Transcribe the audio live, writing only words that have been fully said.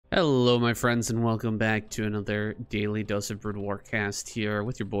Hello my friends and welcome back to another daily dose of Broodwar cast here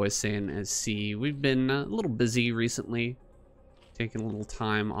with your boy SSAK. We've been a little busy recently, taking a little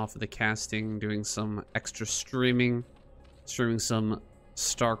time off of the casting, doing some extra streaming some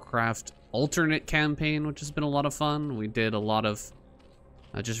Starcraft alternate campaign, which has been a lot of fun. We did a lot of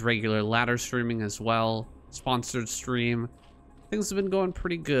just regular ladder streaming as well, sponsored stream. Things have been going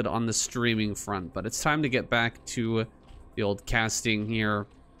pretty good on the streaming front, but it's time to get back to the old casting here.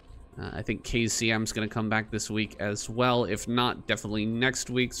 I think KCM's going to come back this week as well. If not, definitely next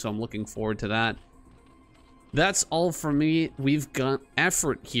week. So I'm looking forward to that. That's all for me. We've got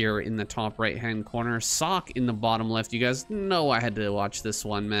Effort here in the top right-hand corner. SSAK in the bottom left. You guys know I had to watch this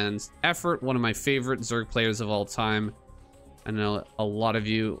one, man. Effort, one of my favorite Zerg players of all time. I know a lot of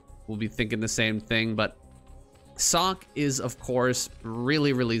you will be thinking the same thing, but SSAK is, of course,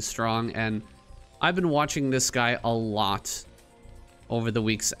 really, really strong. And I've been watching this guy a lot over the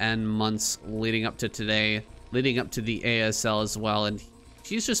weeks and months leading up to today, leading up to the ASL as well, and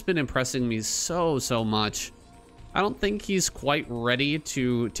he's just been impressing me so much. I don't think he's quite ready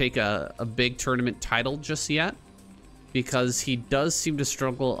to take a big tournament title just yet, because he does seem to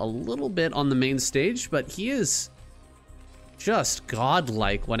struggle a little bit on the main stage, but he is just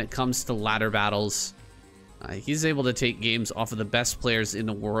godlike when it comes to ladder battles. He's able to take games off of the best players in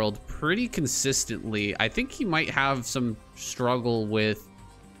the world pretty consistently. I think he might have some struggle with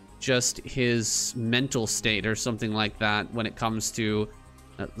just his mental state or something like that when it comes to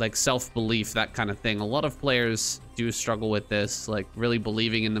like self-belief, that kind of thing. A lot of players do struggle with this, like really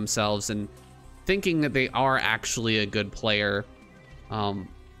believing in themselves and thinking that they are actually a good player.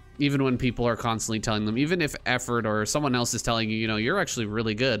 Even when people are constantly telling them, even if Effort or someone else is telling you, you know, you're actually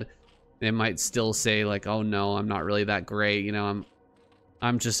really good, they might still say like, oh no, I'm not really that great, you know,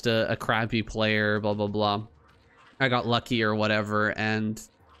 I'm just a crappy player, blah blah blah, I got lucky or whatever. And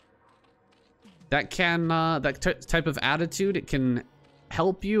that can type of attitude, it can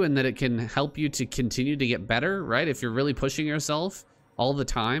help you, and that it can help you to continue to get better, right? If you're really pushing yourself all the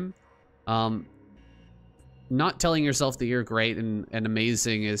time, not telling yourself that you're great and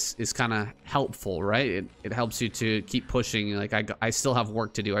amazing is kind of helpful, right? It helps you to keep pushing. Like, I still have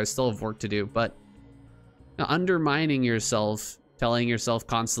work to do. I still have work to do. But undermining yourself, telling yourself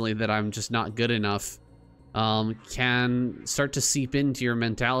constantly that I'm just not good enough, can start to seep into your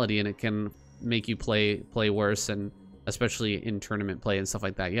mentality, and it can make you play worse, and especially in tournament play and stuff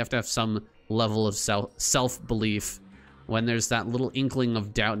like that. You have to have some level of self-belief. When there's that little inkling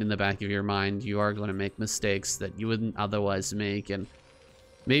of doubt in the back of your mind, you are going to make mistakes that you wouldn't otherwise make. And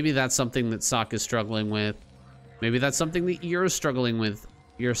maybe that's something that SSAK is struggling with. Maybe that's something that you're struggling with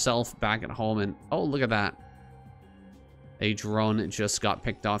yourself back at home. And oh, look at that. A drone just got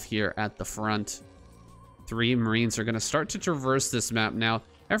picked off here at the front. 3 Marines are going to start to traverse this map now.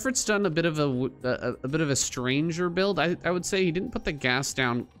 Effort's done a bit of a stranger build. I would say he didn't put the gas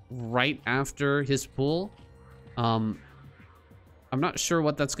down right after his pull. I'm not sure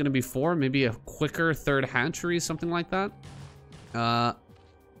what that's going to be for. Maybe a quicker third hatchery, something like that.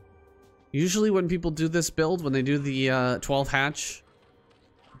 Usually when people do this build, when they do the 12 hatch,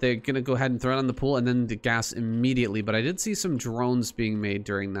 they're going to go ahead and throw it on the pool and then the gas immediately. But I did see some drones being made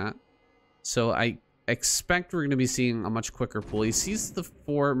during that. So I expect we're going to be seeing a much quicker pool. He sees the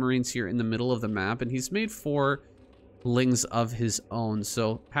 4 Marines here in the middle of the map, and he's made 4 lings of his own.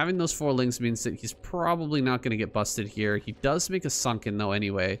 So having those 4 lings means that he's probably not going to get busted here. He does make a sunken though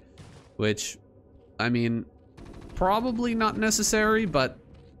anyway, which, I mean, probably not necessary, but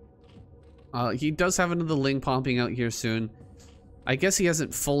he does have another ling popping out here soon. I guess he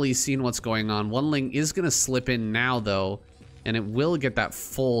hasn't fully seen what's going on. 1 ling is going to slip in now though, and it will get that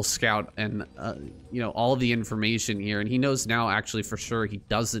full scout and you know, all the information here, and he knows now actually for sure he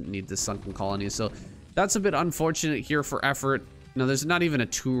doesn't need the sunken colony. So that's a bit unfortunate here for Effort. No, there's not even a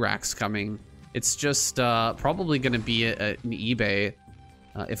 2 racks coming. It's just probably going to be an eBay,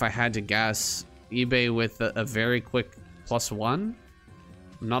 if I had to guess. eBay with a very quick +1. I'm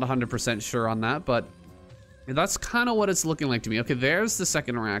not 100% sure on that, but that's kind of what it's looking like to me. Okay, there's the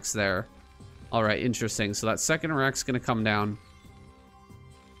second racks there. All right, interesting. So that second rack's going to come down.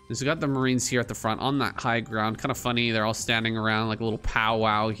 So we got the Marines here at the front on that high ground. Kind of funny. They're all standing around like a little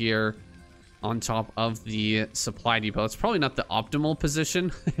powwow here on top of the supply depot. It's probably not the optimal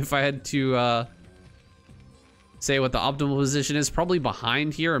position. If I had to say what the optimal position is, probably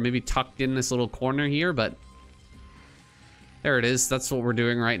behind here or maybe tucked in this little corner here, but there it is. That's what we're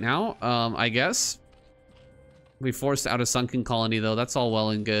doing right now, I guess. We forced out a sunken colony though. That's all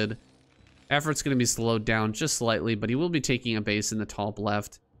well and good. Effort's going to be slowed down just slightly, but he will be taking a base in the top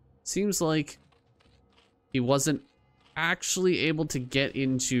left. Seems like he wasn't actually able to get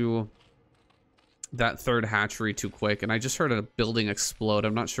into that third hatchery too quick, and I just heard a building explode.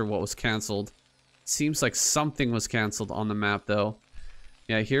 I'm not sure what was canceled. Seems like something was canceled on the map, though.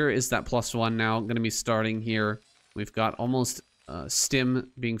 Yeah, here is that +1 now. Going to be starting here. We've got almost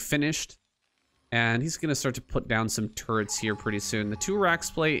stim being finished, and he's going to start to put down some turrets here pretty soon. The 2 racks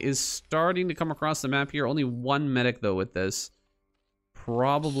play is starting to come across the map here. Only 1 medic, though, with this.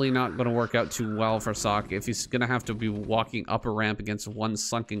 Probably not going to work out too well for SSAK if he's going to have to be walking up a ramp against 1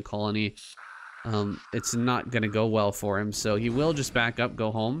 sunken colony. It's not going to go well for him, so he will just back up,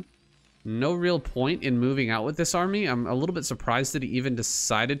 go home. No real point in moving out with this army. I'm a little bit surprised that he even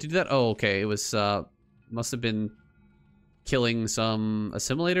decided to do that. Oh, okay, it was, must have been killing some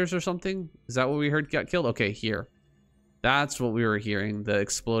assimilators or something. Is that what we heard got killed? Okay, here. That's what we were hearing. The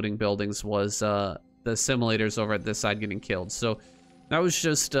exploding buildings was, the assimilators over at this side getting killed. So that was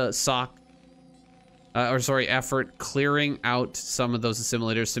just, SSAK. Effort clearing out some of those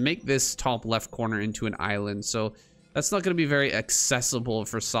assimilators to make this top left corner into an island. So that's not going to be very accessible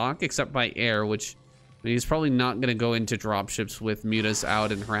for SSAK, except by air, which, I mean, he's probably not going to go into dropships with mutas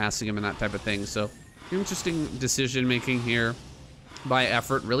out and harassing him and that type of thing. So interesting decision making here by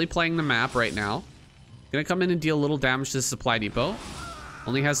Effort, really playing the map right now. Going to come in and deal a little damage to the supply depot.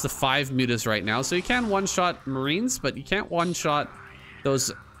 Only has the 5 mutas right now, so you can one-shot Marines, but you can't one-shot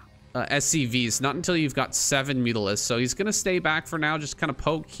those SCVs, not until you've got 7 Mutalisks. So he's going to stay back for now, just kind of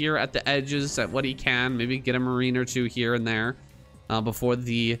poke here at the edges at what he can. Maybe get a Marine or 2 here and there before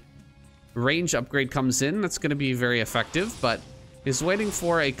the range upgrade comes in. That's going to be very effective, but he's waiting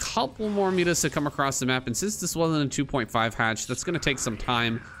for a couple more Mutas to come across the map. And since this wasn't a 2.5 hatch, that's going to take some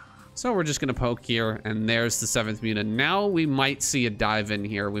time. So we're just going to poke here, and there's the 7th Muta. Now we might see a dive in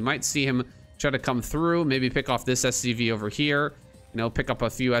here. We might see him try to come through, maybe pick off this SCV over here. You know, pick up a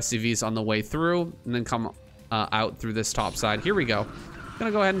few SCVs on the way through, and then come out through this top side. Here we go.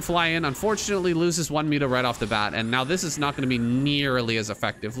 Gonna go ahead and fly in. Unfortunately, loses 1 Muta right off the bat, and now this is not gonna be nearly as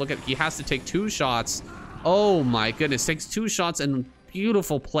effective. Look at, he has to take 2 shots. Oh my goodness, takes 2 shots, and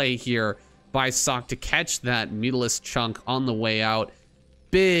beautiful play here by SSAK to catch that Mutalisk chunk on the way out.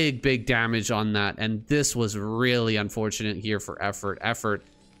 Big damage on that, and this was really unfortunate here for Effort. Effort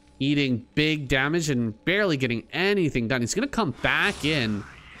eating big damage and barely getting anything done. He's gonna come back in.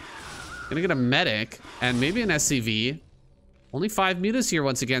 Gonna get a medic and maybe an SCV. Only 5 mutas here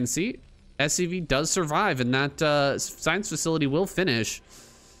once again. See, SCV does survive, and that science facility will finish.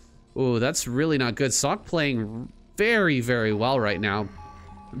 Oh, that's really not good. SSAK playing very well right now.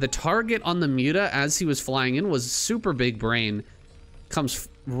 The target on the muta as he was flying in was super big brain. Comes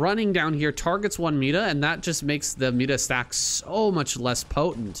running down here, targets 1 muta, and that just makes the muta stack so much less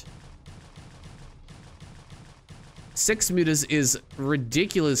potent. 6 mutas is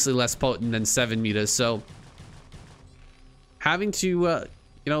ridiculously less potent than 7 mutas, so having to, you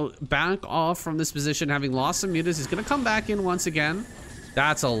know, back off from this position, having lost some mutas, he's gonna come back in once again.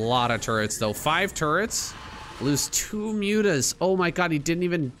 That's a lot of turrets, though. 5 turrets, lose 2 mutas. Oh my god, he didn't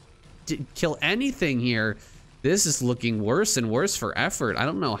even kill anything here. This is looking worse and worse for Effort. I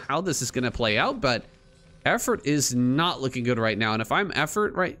don't know how this is going to play out, but Effort is not looking good right now. And if I'm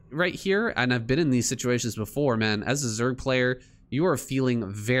Effort right here, and I've been in these situations before, man, as a Zerg player, you are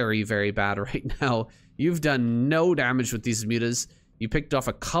feeling very bad right now. You've done no damage with these mutas. You picked off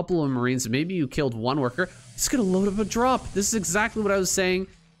a couple of Marines. Maybe you killed 1 worker. He's going to load up a drop. This is exactly what I was saying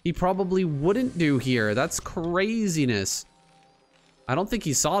he probably wouldn't do here. That's craziness. I don't think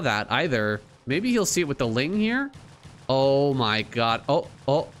he saw that either. Maybe he'll see it with the Ling here. Oh my god.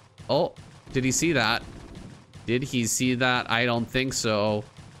 Oh. Did he see that? Did he see that? I don't think so.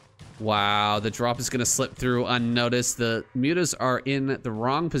 Wow, the drop is gonna slip through unnoticed. The mutas are in the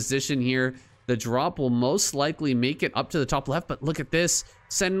wrong position here. The drop will most likely make it up to the top left, but look at this.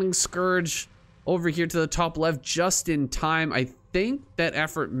 Sending Scourge over here to the top left just in time. I think that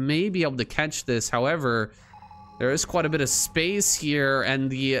Effort may be able to catch this. However, there is quite a bit of space here, and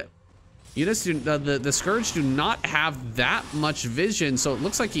the units the Scourge do not have that much vision, so it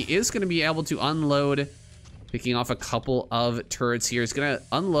looks like he is going to be able to unload, picking off a couple of turrets here. He's going to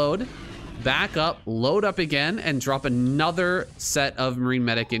unload, back up, load up again, and drop another set of Marine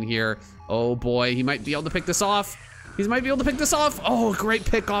Medic in here. Oh boy, he might be able to pick this off. He might be able to pick this off. Oh, great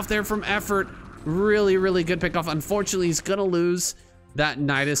pick off there from Effort. Really good pick off. Unfortunately, he's going to lose that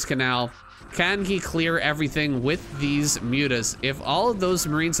Nidus Canal. Can he clear everything with these mutas? If all of those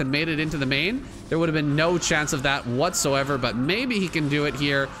Marines had made it into the main, there would have been no chance of that whatsoever, but maybe he can do it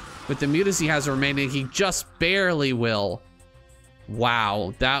here with the mutas he has remaining. He just barely will.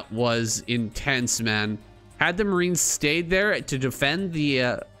 Wow, that was intense, man. Had the Marines stayed there to defend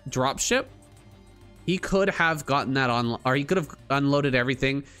the dropship, He could have gotten that on, or he could have unloaded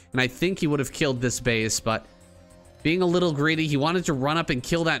everything, and I think he would have killed this base, but being a little greedy, he wanted to run up and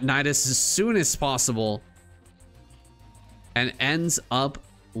kill that Nidus as soon as possible, and ends up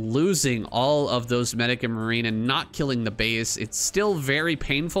losing all of those medic and marine and not killing the base. It's still very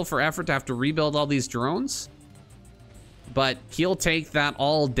painful for Effort to have to rebuild all these drones, but he'll take that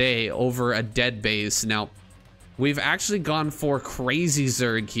all day over a dead base. Now, we've actually gone for Crazy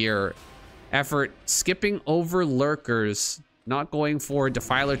Zerg here. Effort skipping over lurkers, not going for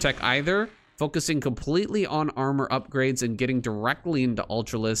Defiler Tech either, focusing completely on armor upgrades and getting directly into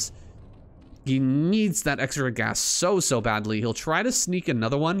Ultralisk. He needs that extra gas so badly. He'll try to sneak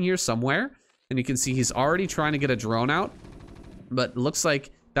another one here somewhere, and you can see he's already trying to get a drone out, but looks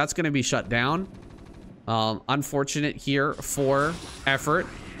like that's going to be shut down. Unfortunate here for Effort.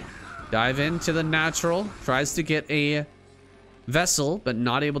 Dive into the natural, tries to get a vessel, but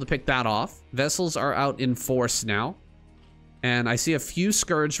not able to pick that off. Vessels are out in force now, and I see a few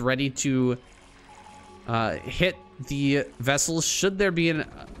Scourge ready to hit the vessels. Should there be an,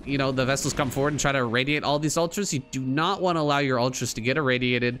 you know, the vessels come forward and try to irradiate all these ultras, you do not want to allow your ultras to get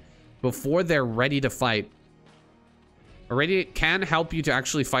irradiated before they're ready to fight. Irradiate can help you to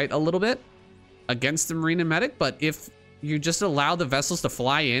actually fight a little bit against the marine and medic, but if you just allow the vessels to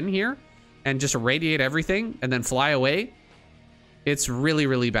fly in here and just irradiate everything and then fly away, it's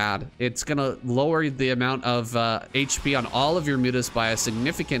really bad. It's gonna lower the amount of HP on all of your mutas by a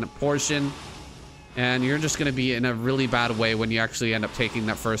significant portion, and you're just gonna be in a really bad way when you actually end up taking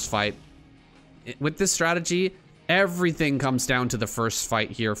that first fight. With this strategy, everything comes down to the first fight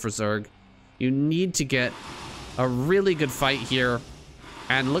here for Zerg. You need to get a really good fight here,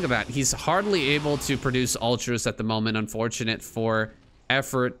 and look at that. He's hardly able to produce ultras at the moment. Unfortunate for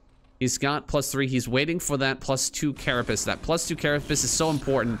Effort. He's got +3. He's waiting for that +2 carapace. That +2 carapace is so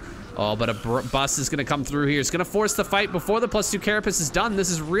important. Oh, but a bus is going to come through here. It's going to force the fight before the +2 carapace is done. This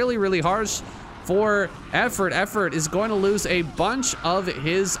is really harsh for Effort. Effort is going to lose a bunch of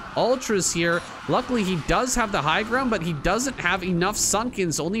his ultras here. Luckily, he does have the high ground, but he doesn't have enough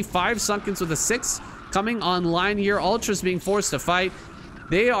sunkens. Only 5 sunkens with a 6 coming online here. Ultras being forced to fight.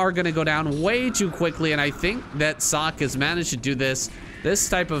 They are going to go down way too quickly, and I think that SSAK has managed to do this. This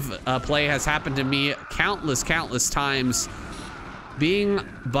type of play has happened to me countless times. Being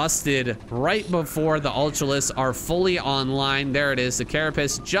busted right before the Ultralisks are fully online. There it is. The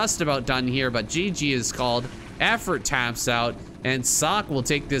carapace just about done here, but GG is called. Effort taps out, and SSAK will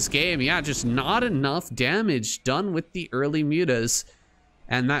take this game. Yeah, just not enough damage done with the early mutas.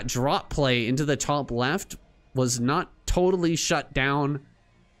 And that drop play into the top left was not totally shut down.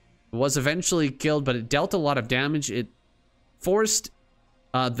 It was eventually killed, but it dealt a lot of damage. It forced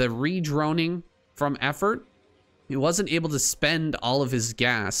the re-droning from Effort. He wasn't able to spend all of his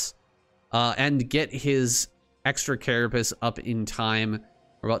gas and get his extra carapace up in time.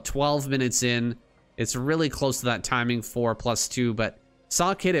 We're about 12 minutes in. It's really close to that timing for +2, but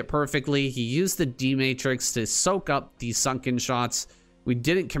SSAK hit it perfectly. He used the D-Matrix to soak up the sunken shots. We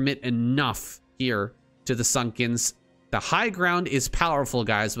didn't commit enough here to the sunkens. The high ground is powerful,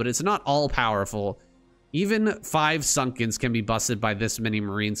 guys, but it's not all powerful. Even 5 sunkens can be busted by this many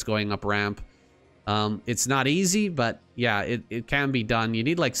marines going up ramp. It's not easy, but yeah, it can be done. You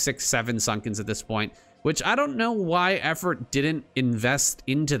need like 6, 7 sunkens at this point, which I don't know why Effort didn't invest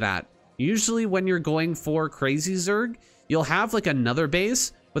into that. Usually when you're going for Crazy Zerg, you'll have like another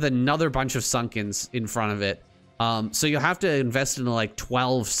base with another bunch of sunkens in front of it. So you'll have to invest in like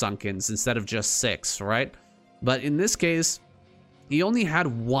 12 sunkens instead of just 6, right? But in this case, he only had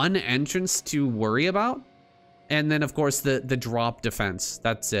 1 entrance to worry about, and then of course the drop defense.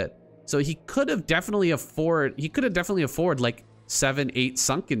 That's it. So he could have definitely afford like 7, 8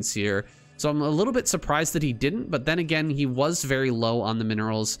 sunkens here. So I'm a little bit surprised that he didn't, but then again, he was very low on the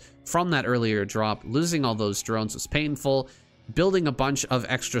minerals from that earlier drop. Losing all those drones was painful. Building a bunch of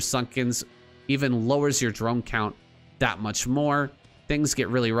extra sunkens even lowers your drone count that much more. Things get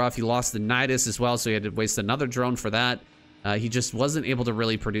really rough. He lost the Nidus as well, so he had to waste another drone for that. He just wasn't able to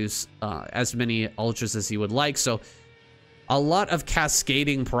really produce as many ultras as he would like. So a lot of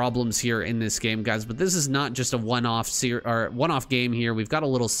cascading problems here in this game, guys. But this is not just a one-off game here. We've got a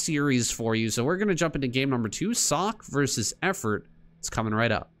little series for you. So we're going to jump into game number 2, SSAK versus Effort. It's coming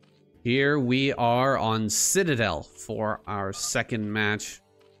right up. Here we are on Citadel for our second match.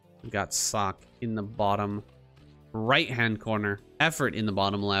 We've got SSAK in the bottom right-hand corner. Effort in the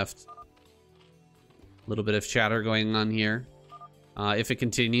bottom left. A little bit of chatter going on here. If it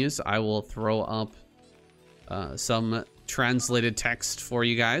continues, I will throw up some translated text for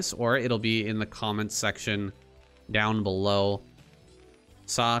you guys, or it'll be in the comments section down below.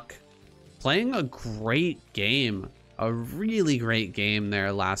 SSAK playing a great game. A really great game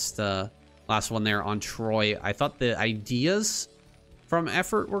there last one there on Troy. I thought the ideas from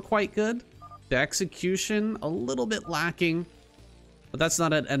Effort were quite good. The execution, a little bit lacking. But that's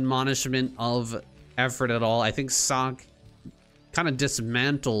not an admonishment of Effort at all. I think SSAK kind of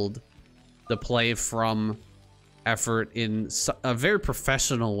dismantled the play from Effort in a very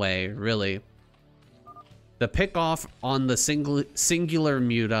professional way, really. The pickoff on the singular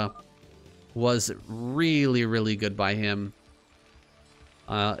Muta was really, really good by him.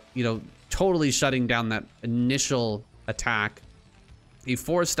 You know, totally shutting down that initial attack. He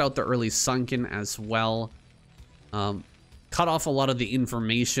forced out the early sunken as well. Cut off a lot of the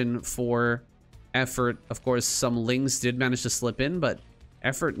information for Effort. Of course, some Lings did manage to slip in, but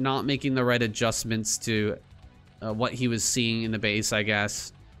Effort not making the right adjustments to what he was seeing in the base, I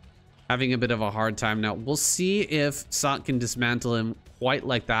guess. Having a bit of a hard time. Now, we'll see if SSAK can dismantle him quite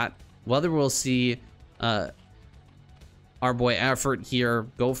like that. Whether we'll see our boy Effort here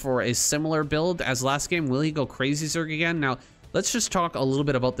go for a similar build as last game. Will he go Crazy Zerg again? Now, let's just talk a little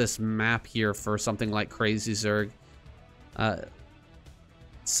bit about this map here for something like Crazy Zerg.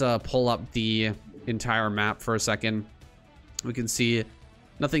 Let's pull up the entire map for a second. We can see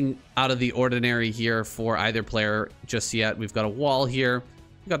nothing out of the ordinary here for either player just yet. We've got a wall here.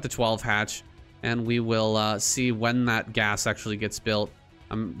 We've got the 12 hatch, and we will see when that gas actually gets built.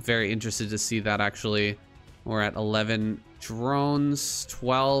 I'm very interested to see that actually. We're at 11 drones,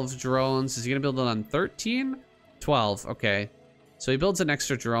 12 drones. Is he gonna build it on 13? 12, okay. So he builds an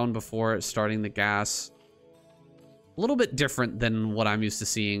extra drone before starting the gas. A little bit different than what I'm used to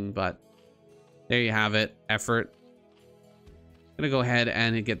seeing, but there you have it. Effort. Gonna go ahead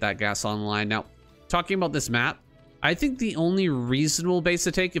and get that gas online. Now, talking about this map, I think the only reasonable base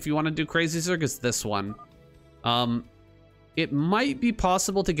to take if you want to do Crazy Zerg is this one. It might be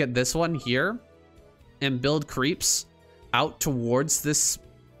possible to get this one here and build creeps out towards this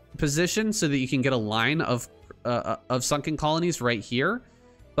position so that you can get a line of sunken colonies right here.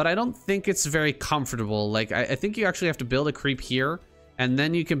 But I don't think it's very comfortable. Like, I think you actually have to build a creep here, and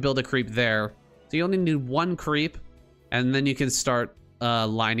then you can build a creep there. So you only need one creep, and then you can start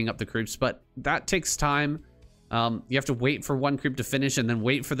lining up the creeps. But that takes time. You have to wait for one creep to finish, and then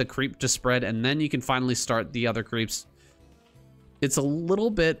wait for the creep to spread, and then you can finally start the other creeps. It's a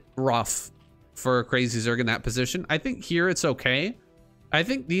little bit rough for Crazy Zerg in that position. I think here it's okay. I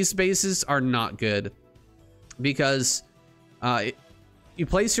think these bases are not good because you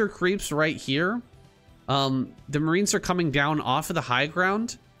place your creeps right here. The Marines are coming down off of the high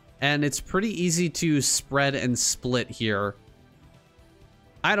ground, and it's pretty easy to spread and split here.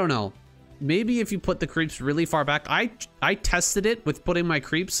 I don't know. Maybe if you put the creeps really far back. I tested it with putting my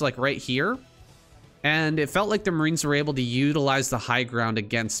creeps like right here, and it felt like the Marines were able to utilize the high ground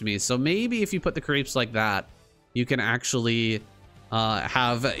against me. So maybe if you put the creeps like that, you can actually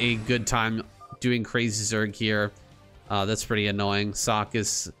have a good time doing Crazy Zerg here. That's pretty annoying. SSAK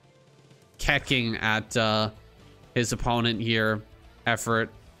is kecking at his opponent here. Effort.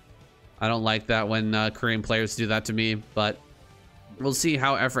 I don't like that when Korean players do that to me, but we'll see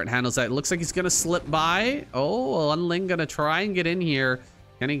how Effort handles that. It looks like he's gonna slip by. Oh, one Ling gonna try and get in here.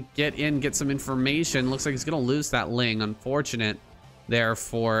 Can he get in, get some information? Looks like he's gonna lose that Ling. Unfortunate there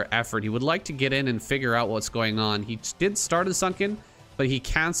for Effort. He would like to get in and figure out what's going on. He did start a sunken, but he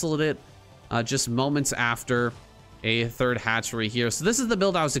canceled it just moments after a third hatchery here. So this is the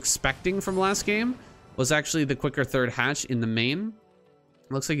build I was expecting from last game, was actually the quicker third hatch in the main.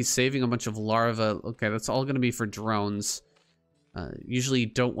 Looks like he's saving a bunch of larvae. Okay, that's all gonna be for drones. Usually you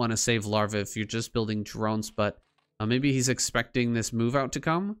don't want to save larvae if you're just building drones, but maybe he's expecting this move out to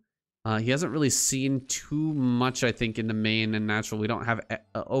come. He hasn't really seen too much, I think, in the main and natural. We don't have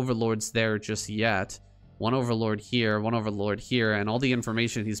overlords there just yet. One overlord here, one overlord here, and all the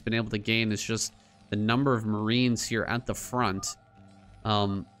information he's been able to gain is just the number of Marines here at the front.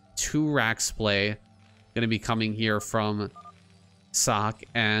 2 racks play gonna be coming here from SSAK,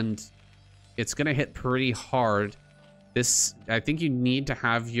 and it's gonna hit pretty hard. This, I think you need to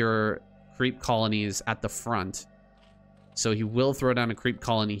have your creep colonies at the front. So he will throw down a creep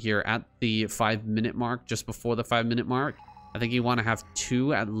colony here at the 5-minute mark, just before the 5-minute mark. I think you want to have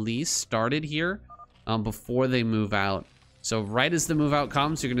 2 at least started here before they move out. So right as the move out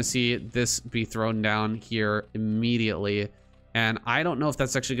comes, you're going to see this be thrown down here immediately. And I don't know if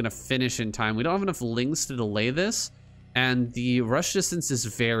that's actually going to finish in time. We don't have enough links to delay this. And the rush distance is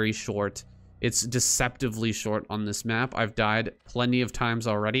very short. It's deceptively short on this map. I've died plenty of times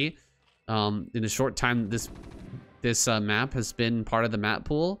already. In a short time this map has been part of the map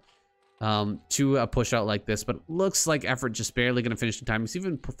pool. to a push out like this, but looks like Effort just barely going to finish in time. He's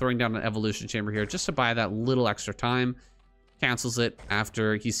even throwing down an evolution chamber here just to buy that little extra time. Cancels it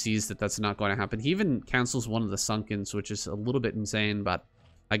after he sees that that's not going to happen. He even cancels one of the Sunkens, which is a little bit insane, but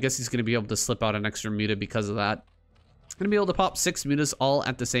I guess he's going to be able to slip out an extra muta because of that. Going to be able to pop 6 mutas all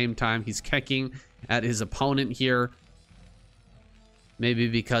at the same time. He's kecking at his opponent here. Maybe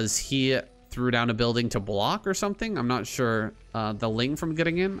because he threw down a building to block or something. I'm not sure the Ling from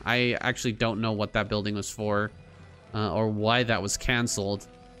getting in. I actually don't know what that building was for or why that was canceled.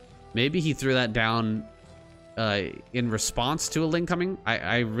 Maybe he threw that down in response to a Ling coming.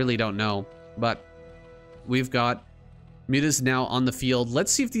 I really don't know. But we've got mutas now on the field.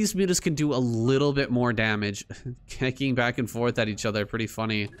 Let's see if these mutas can do a little bit more damage. Kicking back and forth at each other. Pretty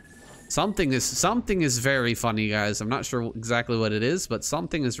funny. Something is very funny, guys. I'm not sure exactly what it is, but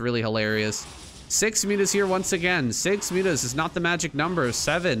something is really hilarious. 6 mutas here once again. 6 mutas is not the magic number.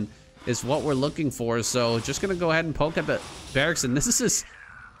 7 is what we're looking for. So just gonna go ahead and poke at the barracks, and this is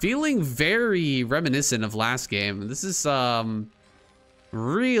feeling very reminiscent of last game. This is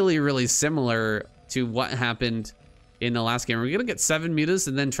really similar to what happened in the last game. We're gonna get 7 mutas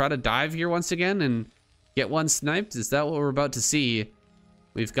and then try to dive here once again and get one sniped. Is that what we're about to see?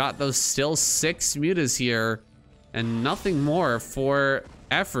 We've got those still 6 mutas here and nothing more for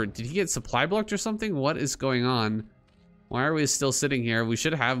Effort. Did he get supply blocked or something? What is going on? Why are we still sitting here? We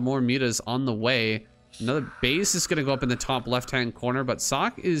should have more mutas on the way. Another base is going to go up in the top left-hand corner, but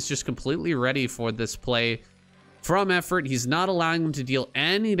SSAK is just completely ready for this play from Effort. He's not allowing him to deal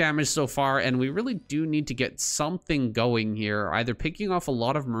any damage so far, and we really do need to get something going here. Either picking off a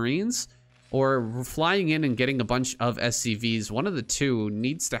lot of Marines or flying in and getting a bunch of SCVs. One of the two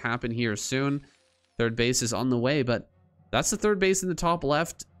needs to happen here soon. Third base is on the way, but that's the third base in the top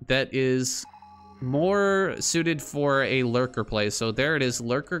left that is more suited for a lurker play. So there it is,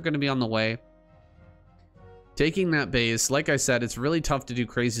 lurker going to be on the way. Taking that base, like I said, it's really tough to do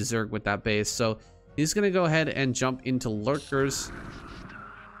crazy Zerg with that base. So he's going to go ahead and jump into lurkers.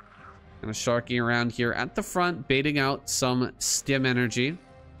 Kind of sharking around here at the front, baiting out some stim energy.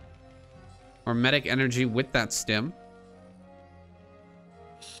 Or medic energy with that stim.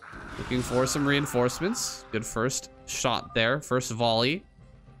 Looking for some reinforcements. Good first shot there. First volley.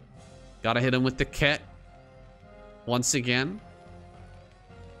 Gotta hit him with the kit. Once again.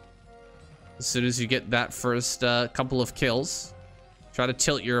 As soon as you get that first couple of kills, try to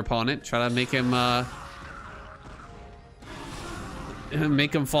tilt your opponent. Try to make him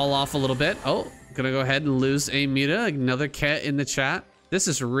fall off a little bit. Oh, gonna go ahead and lose a muta. Another kit in the chat. This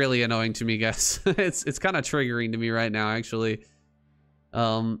is really annoying to me, guys. it's kind of triggering to me right now, actually.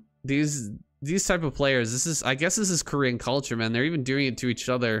 These type of players, I guess this is Korean culture, man. They're even doing it to each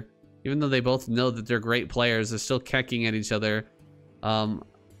other. Even though they both know that they're great players, they're still kecking at each other.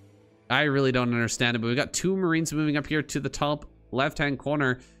 I really don't understand it, but we got 2 Marines moving up here to the top left-hand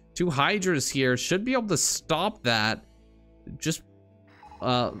corner. 2 Hydras here. Should be able to stop that. Just,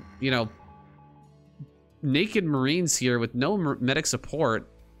 you know, naked Marines here with no medic support.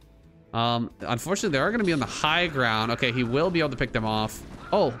 Unfortunately, they are going to be on the high ground. Okay, he will be able to pick them off.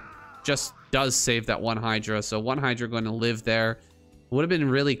 Oh, just does save that 1 Hydra. So 1 Hydra going to live there. Would have been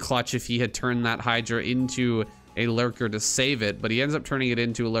really clutch if he had turned that Hydra into a lurker to save it, but he ends up turning it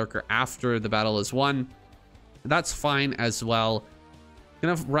into a lurker after the battle is won. That's fine as well.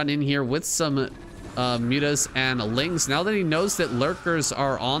 Gonna run in here with some mutas and lings. Now that he knows that lurkers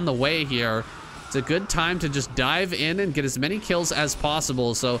are on the way here, it's a good time to just dive in and get as many kills as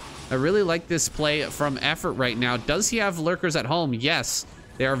possible. So I really like this play from Effort right now. Does he have lurkers at home? Yes.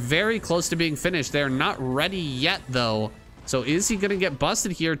 They are very close to being finished. They're not ready yet, though. So is he going to get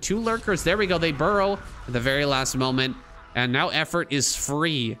busted here? 2 lurkers. There we go. They burrow at the very last moment. And now Effort is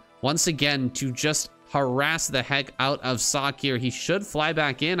free once again to just harass the heck out of SSAK here. He should fly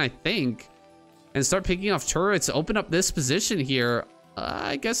back in, I think, and start picking off turrets. Open up this position here.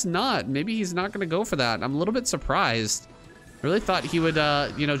 I guess not. Maybe he's not going to go for that. I'm a little bit surprised. I really thought he would,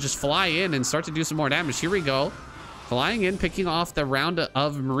 you know, just fly in and start to do some more damage. Here we go. Flying in, picking off the round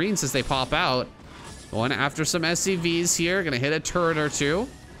of Marines as they pop out. Going after some SCVs here. Gonna hit a turret or 2.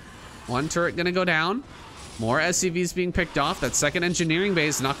 1 turret gonna go down. More SCVs being picked off. That second engineering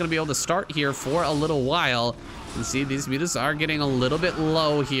base not gonna be able to start here for a little while. You can see these mutas are getting a little bit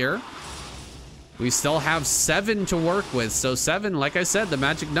low here. We still have 7 to work with. So 7, like I said, the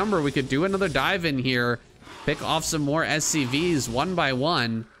magic number. We could do another dive in here. Pick off some more SCVs one by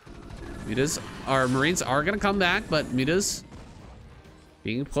one. Our Marines are gonna come back, but mutas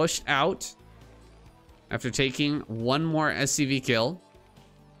being pushed out. After taking 1 more SCV kill.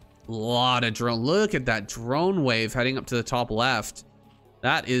 A lot of drone. Look at that drone wave heading up to the top left.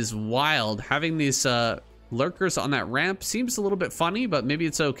 That is wild. Having these lurkers on that ramp seems a little bit funny, but maybe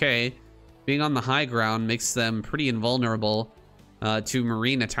it's okay. Being on the high ground makes them pretty invulnerable to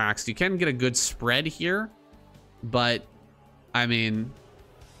marine attacks. You can get a good spread here, but I mean,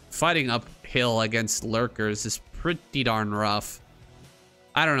 fighting uphill against lurkers is pretty darn rough.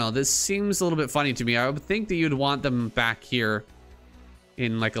 I don't know. This seems a little bit funny to me. I would think that you'd want them back here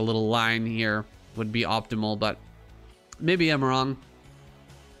in like a little line here would be optimal, but maybe I'm wrong.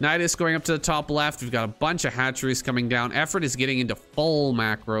 Nidus going up to the top left. We've got a bunch of hatcheries coming down. Effort is getting into full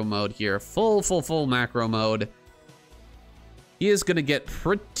macro mode here. Full macro mode. He is going to get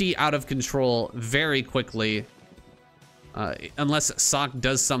pretty out of control very quickly. Unless SSAK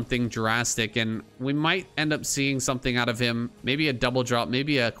does something drastic, and we might end up seeing something out of him. Maybe a double drop,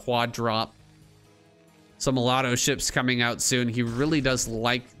 maybe a quad drop. Some Mulatto ships coming out soon. He really does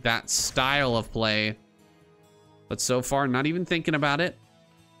like that style of play. But so far, not even thinking about it.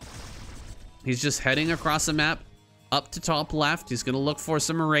 He's just heading across the map, up to top left. He's going to look for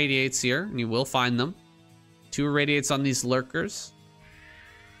some irradiates here, and you will find them. 2 irradiates on these lurkers.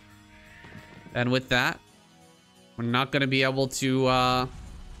 And with that, we're not going to be able to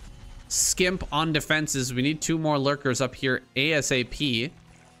skimp on defenses. We need 2 more lurkers up here ASAP.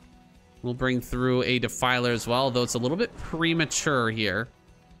 We'll bring through a defiler as well, though it's a little bit premature here.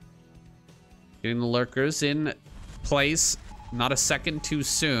 Getting the lurkers in place, not a second too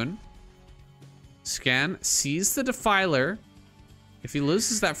soon. Scan sees the defiler. If he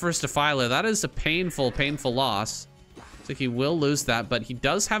loses that first defiler, that is a painful loss. Looks like he will lose that, but he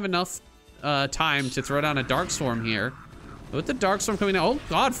does have enough time to throw down a Darkstorm here. With the Darkstorm coming down, oh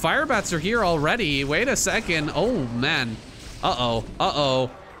god, Firebats are here already. Wait a second. Oh man.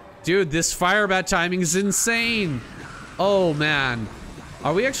 Uh-oh. Dude, this Firebat timing is insane. Oh man.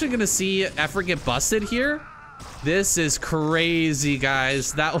 Are we actually gonna see Effort get busted here? This is crazy,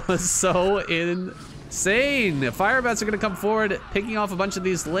 guys. That was so insane. Firebats are gonna come forward, picking off a bunch of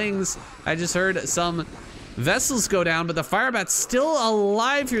these lings. I just heard some vessels go down, but the Firebat's still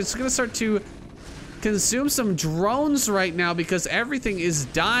alive here. It's gonna start to consume some drones right now because everything is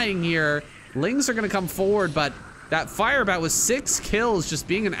dying here. Lings are gonna come forward, but that Firebat with 6 kills, just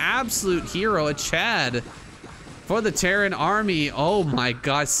being an absolute hero, a Chad for the Terran army. Oh my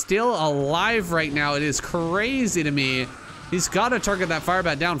god, still alive right now. It is crazy to me. He's got to target that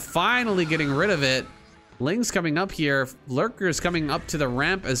Firebat down, finally getting rid of it. Lings coming up here, lurkers coming up to the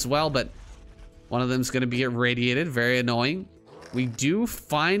ramp as well, but one of them's going to be irradiated. Very annoying. We do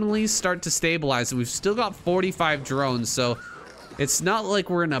finally start to stabilize, and we've still got 45 drones, so it's not like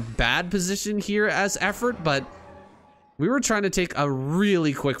we're in a bad position here as Effort, but we were trying to take a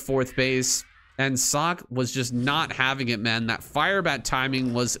really quick 4th base, and SSAK was just not having it, man. That Firebat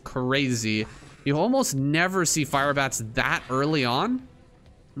timing was crazy. You almost never see Firebats that early on,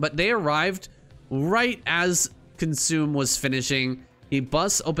 but they arrived right as Consume was finishing. He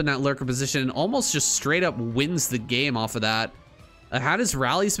busts open that lurker position and almost just straight up wins the game off of that. Had his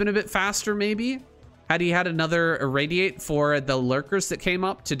rallies been a bit faster, maybe? Had he had another irradiate for the lurkers that came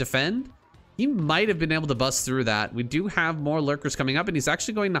up to defend, he might have been able to bust through that. We do have more lurkers coming up, and he's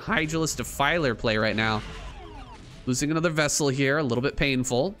actually going to Hydralist Defiler play right now. Losing another vessel here, a little bit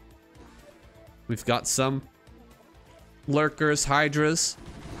painful. We've got some lurkers, Hydras,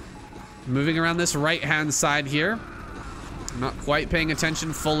 moving around this right-hand side here. Not quite paying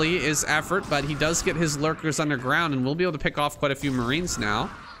attention fully is Effort, but he does get his lurkers underground, and we'll be able to pick off quite a few Marines now.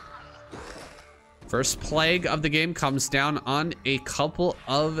 First plague of the game comes down on a couple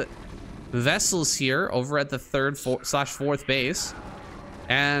of vessels here over at the 3rd/4th base.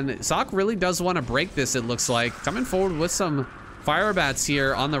 And SSAK really does want to break this, it looks like. Coming forward with some Firebats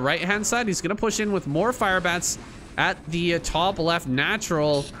here on the right-hand side. He's going to push in with more Firebats at the top left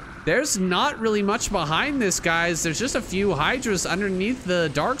natural. There's not really much behind this, guys. There's just a few Hydras underneath the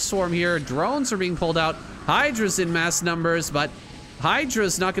Darkstorm here. Drones are being pulled out. Hydras in mass numbers, but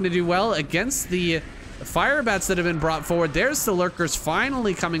Hydra's not going to do well against the Firebats that have been brought forward. There's the lurkers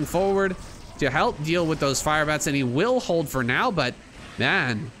finally coming forward to help deal with those Firebats, and he will hold for now, but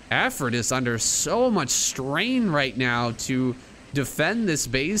man, Effort is under so much strain right now to defend this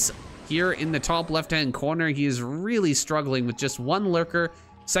base here in the top left-hand corner. He is really struggling with just one lurker.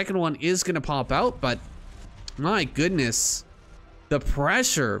 Second one is going to pop out, but my goodness, the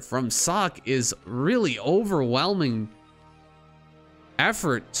pressure from SSAK is really overwhelming.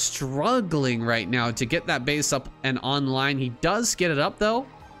 Effort struggling right now to get that base up and online. He does get it up though,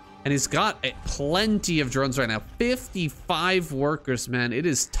 and he's got plenty of drones right now. 55 workers, man. It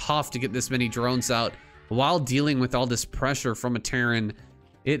is tough to get this many drones out while dealing with all this pressure from a Terran.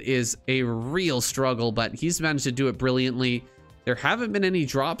 It is a real struggle, but he's managed to do it brilliantly. There haven't been any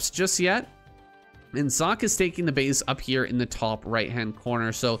drops just yet. And SSAK is taking the base up here in the top right-hand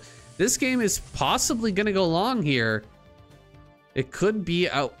corner. So this game is possibly going to go long here. It could be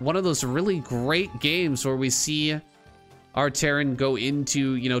one of those really great games where we see our Terran go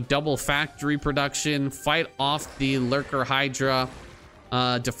into, you know, double factory production, fight off the Lurker Hydra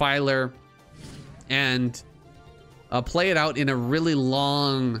Defiler, and play it out in a really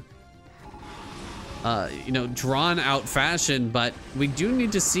long, you know, drawn out fashion. But we do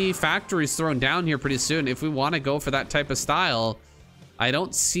need to see factories thrown down here pretty soon if we want to go for that type of style. I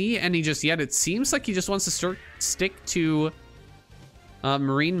don't see any just yet. It seems like he just wants to stick to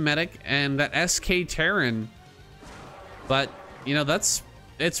Marine Medic and that SK Terran. But, you know,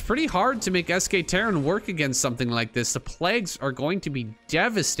 it's pretty hard to make SK Terran work against something like this. The plagues are going to be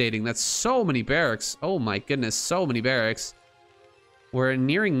devastating. That's so many barracks. Oh my goodness, so many barracks. We're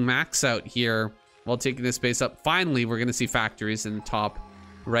nearing max out here while taking this base up. Finally, we're going to see factories in the top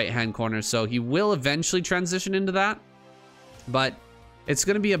right-hand corner. So he will eventually transition into that. But it's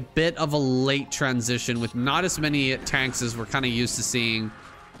going to be a bit of a late transition with not as many tanks as we're kind of used to seeing.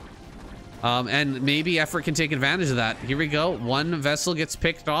 And maybe Effort can take advantage of that. Here we go. One vessel gets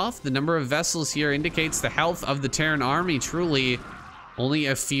picked off. The number of vessels here indicates the health of the Terran army. Truly, only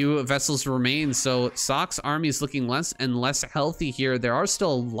a few vessels remain. So SSAK's army is looking less and less healthy here. There are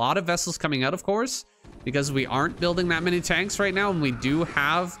still a lot of vessels coming out, of course, because we aren't building that many tanks right now. And we do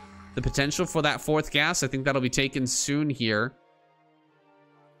have the potential for that fourth gas. I think that'll be taken soon here.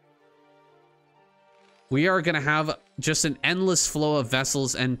 We are going to have just an endless flow of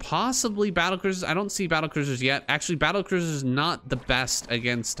vessels and possibly battlecruisers. I don't see battlecruisers yet. Actually, battlecruisers is not the best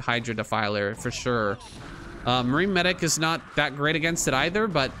against Hydra Defiler, for sure. Marine Medic is not that great against it either,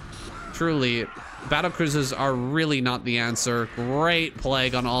 but truly, battlecruisers are really not the answer. Great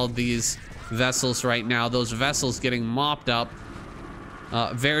plague on all of these vessels right now. Those vessels getting mopped up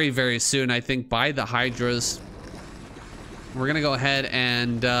very, very soon, I think, by the Hydras. We're going to go ahead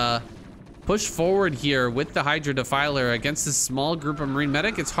and push forward here with the Hydra Defiler against this small group of Marine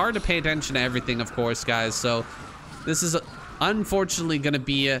Medic. It's hard to pay attention to everything, of course, guys. So this is unfortunately going to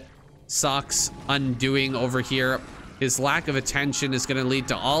be SSAK's undoing over here. His lack of attention is going to lead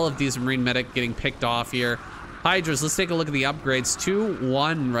to all of these Marine Medic getting picked off here. Hydras, let's take a look at the upgrades.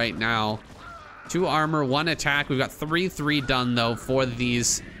 2-1 right now. 2 armor, 1 attack. We've got 3-3 done, though, for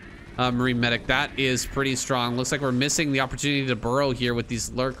these Marine Medic. That is pretty strong. Looks like we're missing the opportunity to burrow here with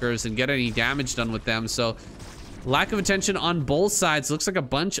these lurkers and get any damage done with them. So lack of attention on both sides. Looks like a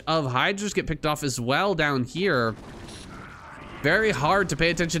bunch of Hydras get picked off as well down here. Very hard to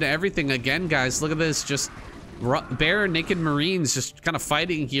pay attention to everything again, guys. Look at this, just bare naked Marines just kind of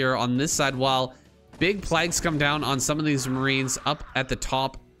fighting here on this side while big plagues come down on some of these Marines up at the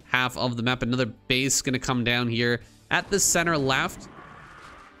top half of the map. Another base gonna come down here at the center left.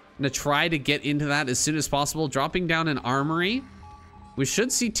 Gonna try to get into that as soon as possible. Dropping down an armory. We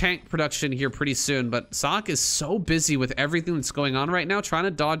should see tank production here pretty soon, but SSAK is so busy with everything that's going on right now, trying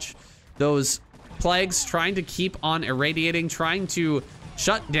to dodge those plagues, trying to keep on irradiating, trying to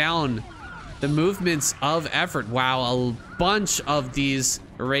shut down the movements of Effort. Wow, a bunch of these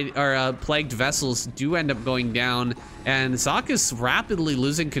plagued vessels do end up going down, and SSAK is rapidly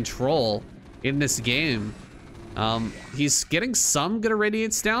losing control in this game. He's getting some good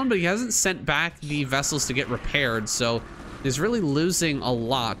irradiates down, but he hasn't sent back the vessels to get repaired, so he's really losing a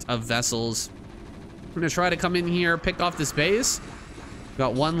lot of vessels. I'm gonna try to come in here, pick off this base.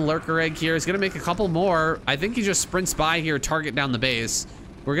 Got 1 lurker egg here. He's gonna make a couple more. I think he just sprints by here, target down the base.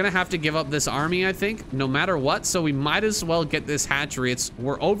 We're gonna have to give up this army, I think, no matter what, so we might as well get this hatchery.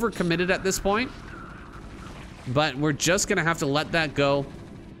 We're overcommitted at this point, but we're just gonna have to let that go,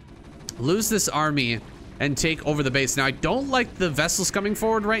 lose this army, and take over the base. Now, I don't like the vessels coming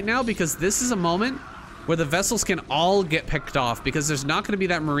forward right now because this is a moment where the vessels can all get picked off because there's not going to be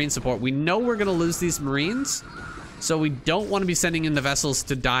that Marine support. We know we're going to lose these Marines, so we don't want to be sending in the vessels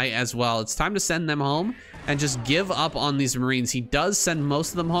to die as well. It's time to send them home and just give up on these Marines. He does send most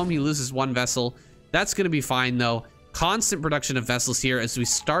of them home. He loses 1 vessel. That's going to be fine, though. Constant production of vessels here as we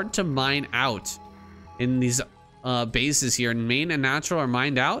start to mine out in these bases here. Main and natural are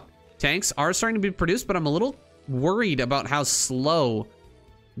mined out. Tanks are starting to be produced, but I'm a little worried about how slow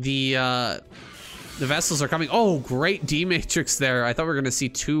the vessels are coming. Oh, great D-Matrix there. I thought we were going to see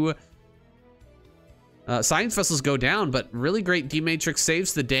 2 science vessels go down, but really great D-Matrix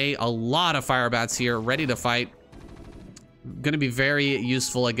saves the day. A lot of fire bats here, ready to fight. Going to be very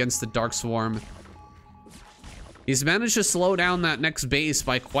useful against the Dark Swarm. He's managed to slow down that next base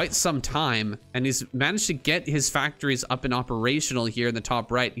by quite some time, and he's managed to get his factories up and operational here in the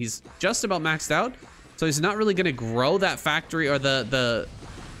top right. He's just about maxed out, So he's not really going to grow that factory or the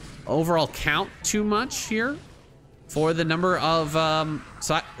overall count too much here for the number of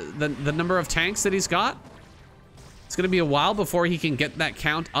the number of tanks that he's got. It's going to be a while before he can get that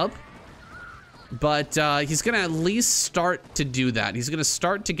count up. But he's going to at least start to do that. He's going to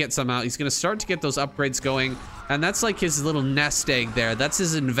start to get some out. He's going to start to get those upgrades going. And that's like his little nest egg there. That's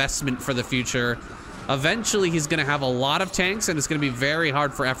his investment for the future. Eventually, he's going to have a lot of tanks, and it's going to be very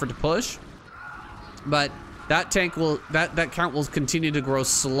hard for Effort to push. But that tank will, that count will continue to grow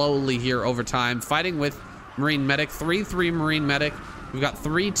slowly here over time. Fighting with Marine Medic, 3-3 Marine Medic. We've got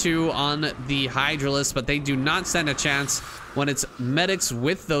 3-2 on the Hydralisk, but they do not stand a chance when it's medics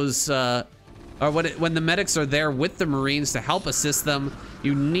with those... or when the medics are there with the Marines to help assist them.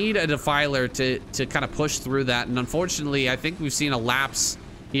 You need a Defiler to kind of push through that. And unfortunately, I think we've seen a lapse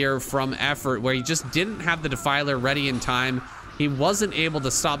here from Effort where he just didn't have the Defiler ready in time. He wasn't able to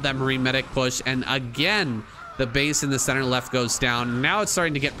stop that Marine Medic push. And again, the base in the center left goes down. Now it's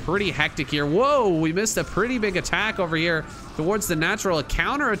starting to get pretty hectic here. Whoa, we missed a pretty big attack over here towards the natural. A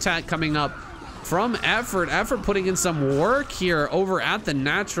counter attack coming up from Effort. Effort putting in some work here over at the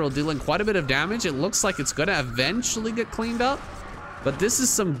natural, dealing quite a bit of damage. It looks like it's gonna eventually get cleaned up, but this is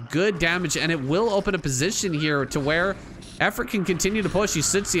some good damage, and it will open a position here to where Effort can continue to push. You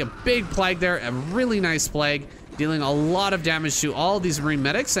should see a big plague there, a really nice plague, dealing a lot of damage to all these Marine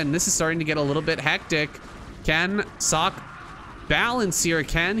Medics, and this is starting to get a little bit hectic. Can SSAK balance here?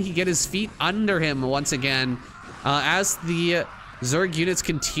 Can he get his feet under him once again? As the Zerg units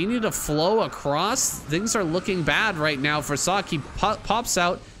continue to flow across, things are looking bad right now for SSAK. He pops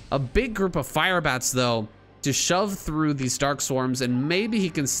out a big group of fire bats though to shove through these dark swarms, and maybe he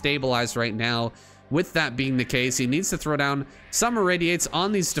can stabilize right now. With that being the case, he needs to throw down some irradiates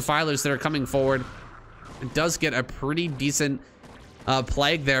on these defilers that are coming forward. It does get a pretty decent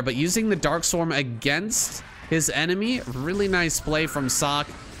plague there, but using the dark swarm against his enemy, really nice play from SSAK.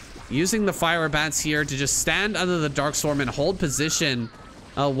 Using the fire bats here to just stand under the dark swarm and hold position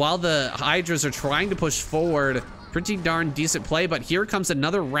while the Hydras are trying to push forward. Pretty darn decent play, but here comes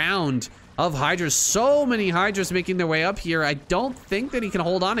another round of Hydras. So many Hydras making their way up here. I don't think that he can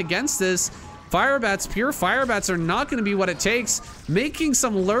hold on against this. Fire bats, pure fire bats are not going to be what it takes. Making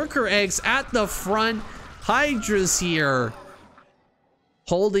some lurker eggs at the front. Hydras here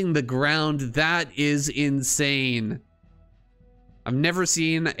holding the ground. That is insane. I've never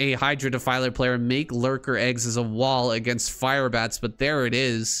seen a Hydra Defiler player make lurker eggs as a wall against fire bats, but there it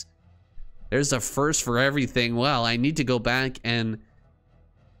is. There's a first for everything. Well, I need to go back and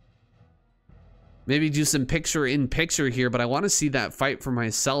maybe do some picture-in-picture here, but I want to see that fight for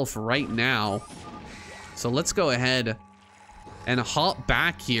myself right now. So let's go ahead and hop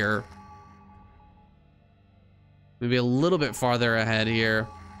back here. Maybe a little bit farther ahead here.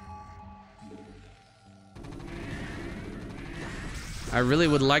 I really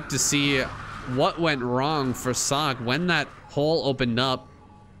would like to see what went wrong for SSAK when that hole opened up.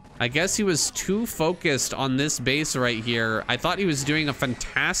 I guess he was too focused on this base right here. I thought he was doing a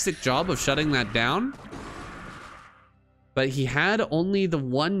fantastic job of shutting that down, but he had only the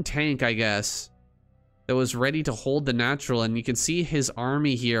one tank, I guess, that was ready to hold the natural, and you can see his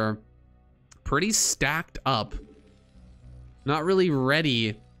army here pretty stacked up, not really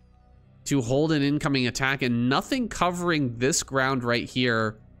ready to hold an incoming attack, and nothing covering this ground right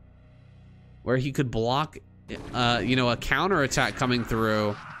here where he could block you know, a counter attack coming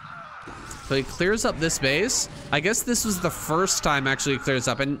through. So he clears up this base. I guess this was the first time actually it clears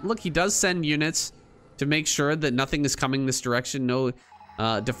up, and look, he does send units to make sure that nothing is coming this direction. No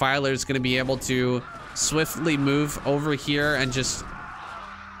Defiler is going to be able to swiftly move over here and just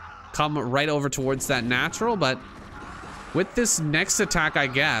come right over towards that natural. But with this next attack, I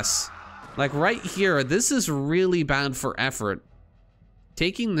guess, like right here, this is really bad for Effort.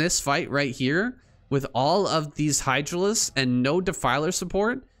 Taking this fight right here with all of these Hydralisks and no Defiler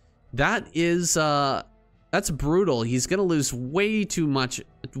support, that is, that's brutal. He's gonna lose way too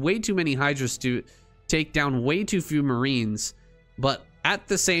many Hydras to take down way too few Marines. But at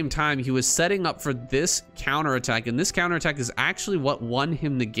the same time, he was setting up for this counterattack, and this counterattack is actually what won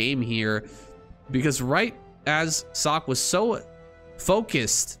him the game here, because right as SSAK was so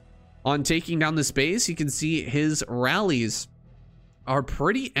focused on taking down this base, you can see his rallies are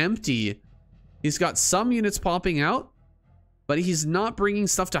pretty empty. He's got some units popping out, but he's not bringing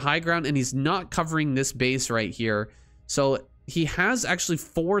stuff to high ground, and he's not covering this base right here. So he has actually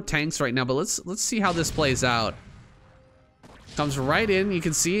 4 tanks right now, but let's see how this plays out. Comes right in, you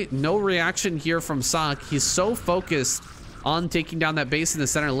can see no reaction here from SSAK. He's so focused on taking down that base in the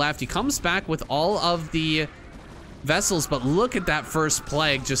center left. He comes back with all of the vessels, but look at that first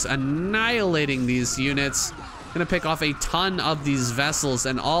plague just annihilating these units. Gonna pick off a ton of these vessels,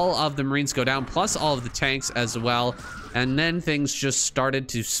 and all of the Marines go down, plus all of the tanks as well. And then things just started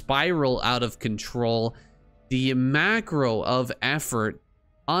to spiral out of control. The macro of effort,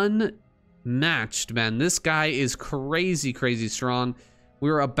 unmatched, man. This guy is crazy, crazy strong. We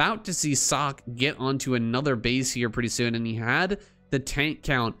were about to see SSAK get onto another base here pretty soon, and he had the tank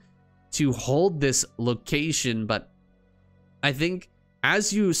count to hold this location. But I think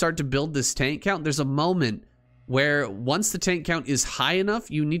as you start to build this tank count, there's a moment where once the tank count is high enough,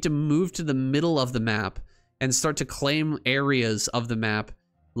 you need to move to the middle of the map and start to claim areas of the map,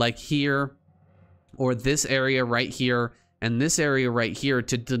 like here, or this area right here, and this area right here,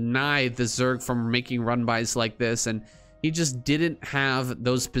 to deny the Zerg from making run-bys like this. And he just didn't have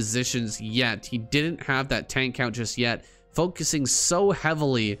those positions yet. He didn't have that tank count just yet, focusing so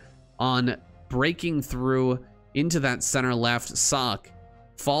heavily on breaking through into that center left. SSAK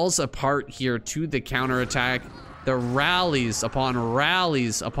falls apart here to the counterattack. The rallies upon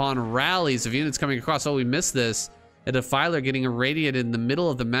rallies upon rallies of units coming across. Oh, we missed this. A Defiler getting irradiated in the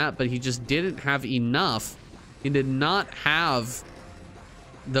middle of the map, but he just didn't have enough. He did not have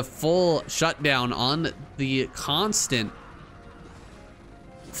the full shutdown on the constant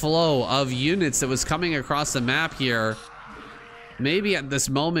flow of units that was coming across the map here. Maybe at this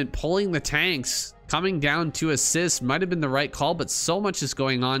moment, pulling the tanks, coming down to assist might have been the right call, but so much is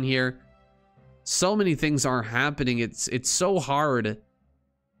going on here. So many things are happening. It's so hard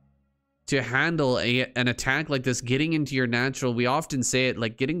to handle an attack like this getting into your natural. We often say it,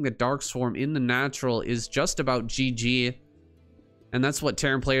 like, getting the Dark Swarm in the natural is just about GG. And that's what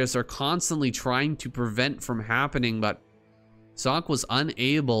Terran players are constantly trying to prevent from happening. But SSAK was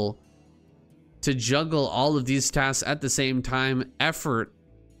unable to juggle all of these tasks at the same time. Effort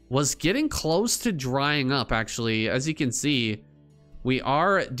was getting close to drying up, actually. As you can see, we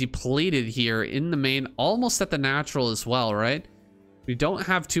are depleted here in the main, almost at the natural as well, right? We don't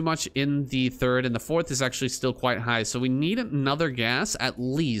have too much in the third, and the fourth is actually still quite high. So we need another gas at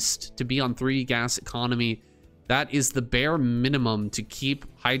least to be on 3 gas economy. That is the bare minimum to keep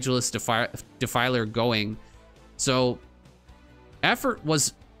Hydralis Defiler going. So effort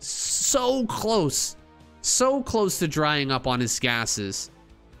was so close to drying up on his gases.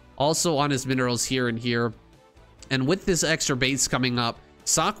 Also on his minerals here and here. And with this extra base coming up,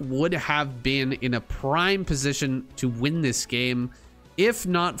 SSAK would have been in a prime position to win this game, if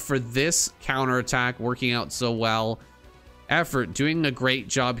not for this counterattack working out so well. Effort doing a great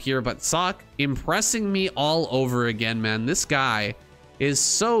job here, but SSAK impressing me all over again, man. This guy is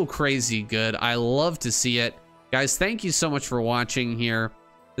so crazy good. I love to see it. Guys, thank you so much for watching here.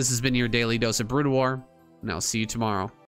 This has been your daily dose of Broodwar, and I'll see you tomorrow.